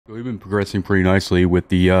So we've been progressing pretty nicely with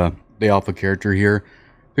the alpha character here.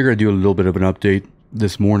 Figured I'd do a little bit of an update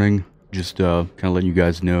this morning, just kind of letting you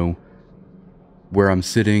guys know where I'm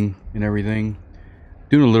sitting and everything.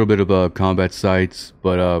 Doing a little bit of combat sites,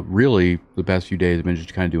 but really the past few days I've been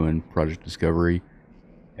just kind of doing project discovery.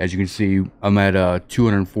 As you can see, I'm at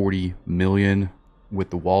 240 million with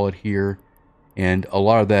the wallet here, and a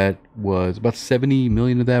lot of that was about 70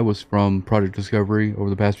 million of that was from project discovery over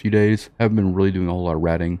the past few days. I haven't been really doing a whole lot of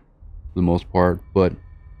ratting for the most part, but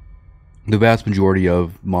the vast majority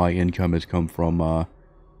of my income has come from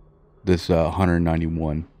this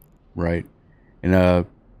 191, right? And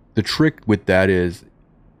the trick with that is,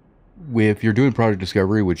 if you're doing project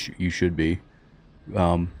discovery, which you should be,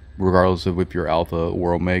 regardless of if you're alpha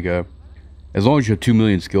or omega, as long as you have 2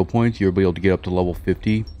 million skill points, you'll be able to get up to level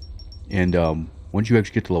 50. And once you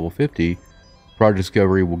actually get to level 50, project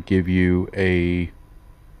discovery will give you a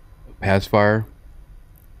Pacifier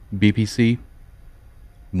BPC,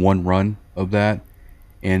 one run of that.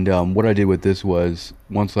 And what I did with this was,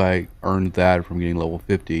 once I earned that from getting level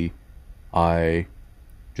 50, I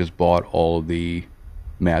just bought all of the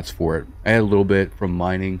mats for it. I had a little bit from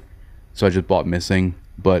mining, so I just bought missing,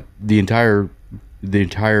 but the entire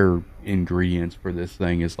ingredients for this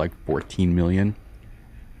thing is like 14 million,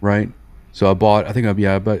 right? So I bought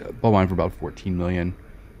mine for about 14 million.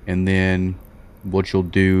 And then what you'll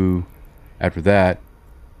do after that,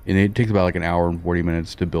 and it takes about like an hour and 40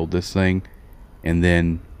 minutes to build this thing, and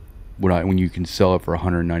then when you can sell it for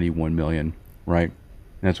 191 million, right?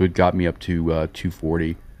 And that's what got me up to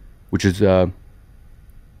 240, which is a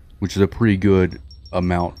pretty good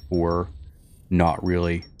amount for not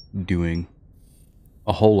really doing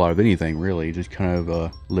a whole lot of anything, really. Just kind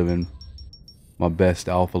of living my best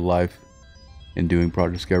alpha life and doing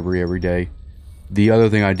project discovery every day. The other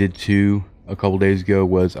thing I did too a couple days ago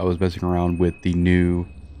was I was messing around with the new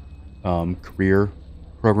career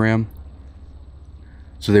program.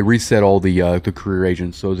 So they reset all the career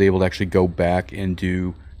agents, so I was able to actually go back and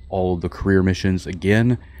do all of the career missions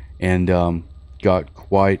again, and got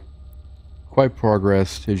quite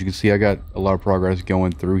progress. As you can see, I got a lot of progress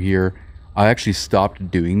going through here. I actually stopped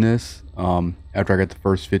doing this after I got the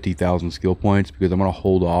first 50,000 skill points, because I'm going to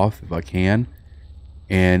hold off if I can,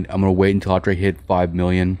 and I'm going to wait until after I hit 5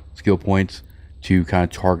 million skill points to kind of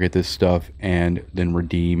target this stuff and then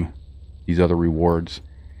redeem these other rewards.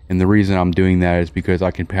 And the reason I'm doing that is because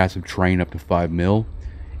I can passive train up to 5 mil,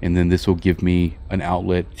 and then this will give me an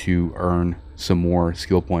outlet to earn some more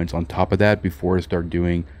skill points on top of that before I start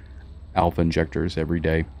doing alpha injectors every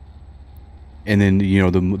day. And then, you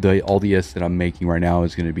know, all the S that I'm making right now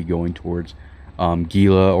is going to be going towards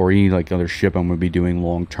Gila or any like other ship I'm going to be doing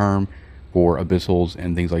long term for abyssals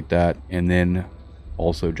and things like that. And then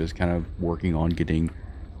also just kind of working on getting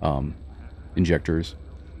injectors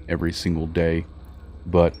every single day.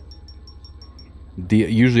 But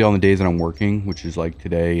usually on the days that I'm working, which is like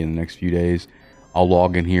today and the next few days, I'll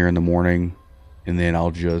log in here in the morning, and then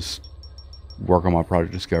I'll just work on my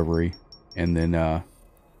project discovery, and then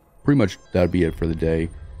pretty much that'd be it for the day.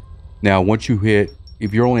 Now, once you hit,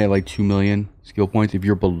 if you're only at like 2 million skill points, if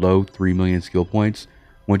you're below 3 million skill points,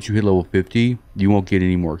 once you hit level 50, you won't get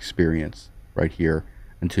any more experience right here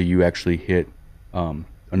until you actually hit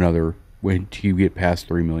until you get past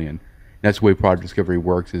 3 million. That's the way project discovery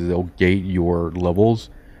works, is they'll gate your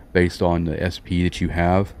levels based on the SP that you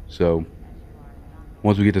have. So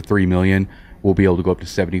once we get to 3 million, we'll be able to go up to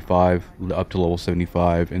 75, up to level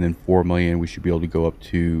 75, and then 4 million we should be able to go up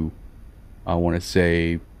to, I want to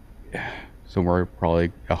say, somewhere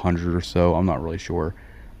probably 100 or so. I'm not really sure.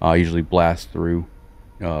 I usually blast through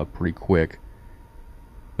pretty quick.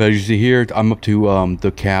 But as you see here, I'm up to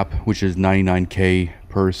the cap, which is 99k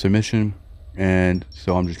per submission. And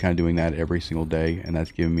so I'm just kind of doing that every single day, and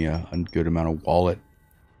that's giving me a good amount of wallet.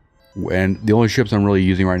 And the only ships I'm really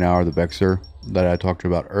using right now are the Vexor that I talked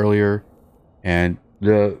about earlier, and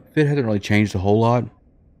the fit hasn't really changed a whole lot.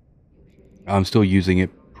 I'm still using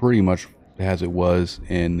it pretty much as it was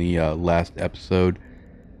in the last episode.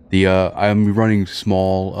 I'm running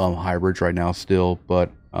small hybrids right now still,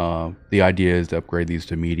 but the idea is to upgrade these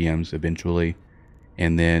to mediums eventually,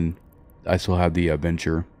 and then I still have the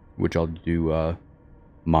Venture, which I'll do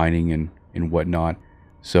mining and whatnot.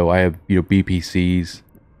 So I have, you know, BPCs.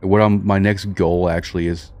 My next goal actually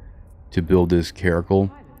is to build this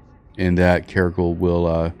Caracal, and that Caracal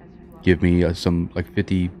will give me some like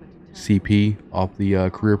 50 CP off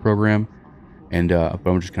the career program, and but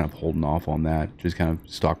I'm just kind of holding off on that, just kind of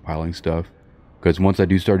stockpiling stuff, because once I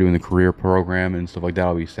do start doing the career program and stuff like that,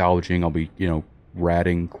 I'll be salvaging, I'll be, you know,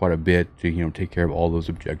 ratting quite a bit to, you know, take care of all those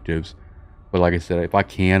objectives. But like I said, if I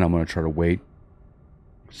can, I'm going to try to wait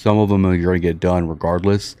Some of them are going to get done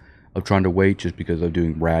regardless of trying to wait, just because of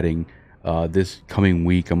doing ratting. This coming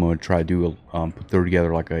week, I'm going to try to do throw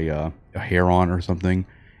together like a Heron or something,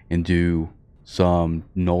 and do some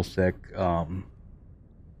nullsec,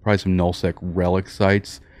 probably some nullsec relic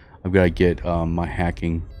sites. I've got to get my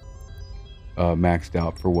hacking maxed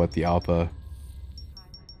out for what the alpha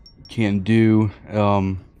can do.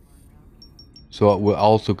 So I'll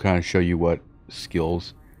also kind of show you what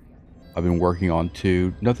skills I've been working on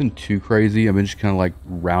too. Nothing too crazy. I've been just kind of like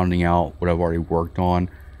rounding out what I've already worked on.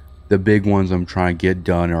 The big ones I'm trying to get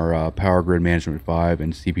done are Power Grid Management 5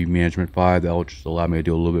 and CP Management 5. That will just allow me to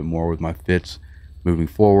do a little bit more with my fits moving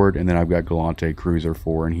forward. And then I've got Galante Cruiser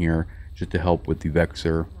 4 in here just to help with the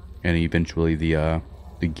Vexor and eventually the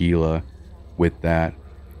Gila with that.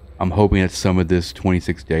 I'm hoping that some of this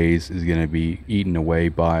 26 days is going to be eaten away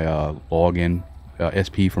by login,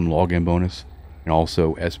 SP from login bonus, and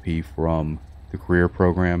also SP from the career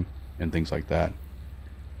program and things like that.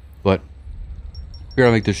 But we're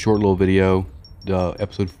gonna make this short little video,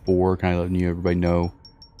 episode 4, kind of letting everybody know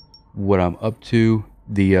what I'm up to.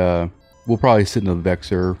 We'll probably sit in the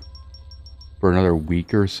Vexor for another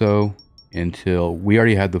week or so until we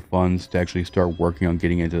already have the funds to actually start working on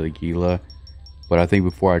getting into the Gila. But I think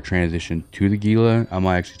before I transition to the Gila, I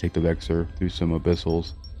might actually take the Vexor through some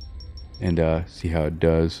abyssals and see how it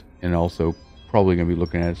does. And also probably gonna be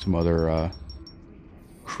looking at some other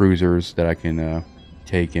cruisers that I can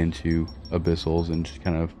take into abyssals and just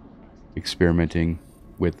kind of experimenting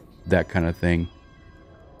with that kind of thing.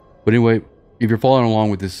 But anyway, if you're following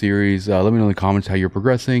along with this series, let me know in the comments how you're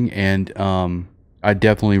progressing, and I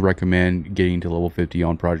definitely recommend getting to level 50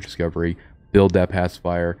 on Project Discovery. Build that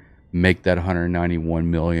pacifier, make that 191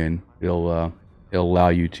 million. It'll allow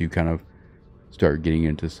you to kind of start getting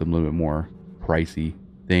into some little bit more pricey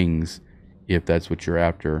things if that's what you're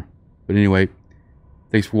after. But anyway,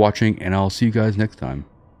 thanks for watching, and I'll see you guys next time.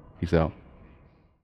 Peace out.